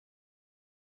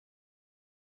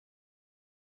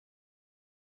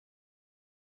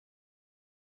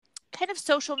kind of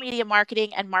social media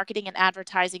marketing and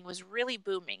advertising was really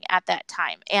booming at that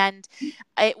time. And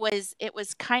it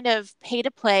was kind of pay to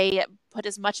play, put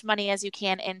as much money as you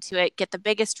can into it, get the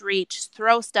biggest reach,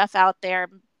 throw stuff out there,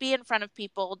 be in front of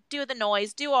people, do the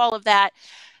noise, do all of that,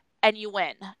 and you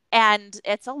win. And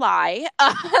it's a lie.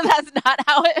 That's not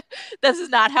how it. This is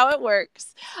not how it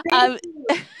works. Thank you.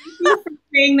 Thank you for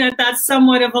saying that that's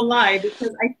somewhat of a lie,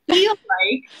 because I feel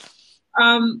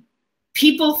like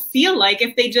people feel like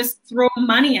if they just throw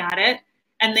money at it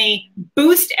and they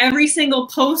boost every single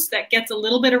post that gets a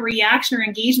little bit of reaction or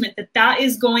engagement, that that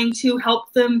is going to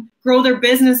help them grow their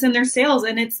business and their sales.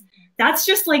 And that's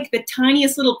just like the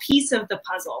tiniest little piece of the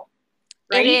puzzle,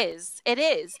 right? It is. It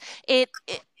is.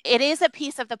 It is a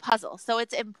piece of the puzzle. So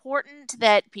it's important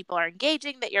that people are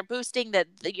engaging, that you're boosting, that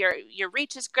your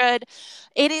reach is good.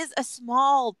 It is a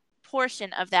small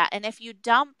portion of that. And if you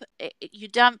dump,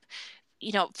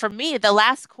 for me, the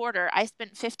last quarter, I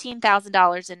spent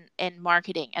 $15,000 in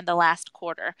marketing in the last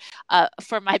quarter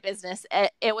for my business.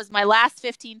 It was my last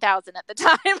 15,000 at the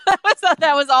time.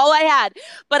 That was all I had.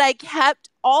 But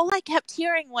all I kept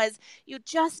hearing was, you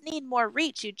just need more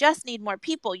reach. You just need more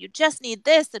people. You just need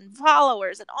this and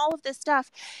followers and all of this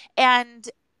stuff. And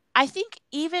I think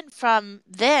even from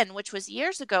then, which was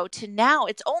years ago, to now,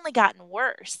 it's only gotten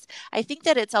worse. I think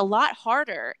that it's a lot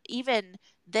harder, even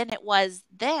than it was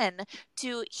then,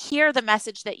 to hear the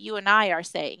message that you and I are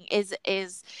saying. Is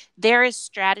there is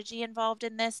strategy involved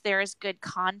in this, there is good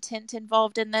content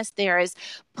involved in this, there is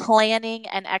planning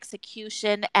and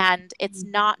execution, and it's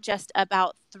not just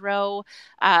about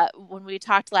when we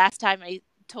talked last time, I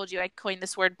told you I coined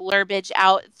this word blurbage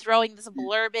out, throwing this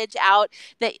blurbage out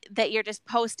that you're just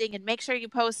posting, and make sure you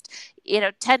post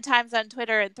 10 times on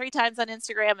Twitter and 3 times on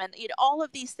Instagram, and all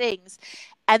of these things,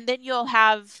 and then you'll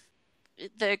have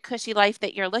the cushy life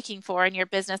that you're looking for, and your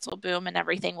business will boom and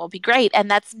everything will be great. And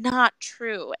that's not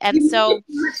true. And so It's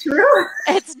not true.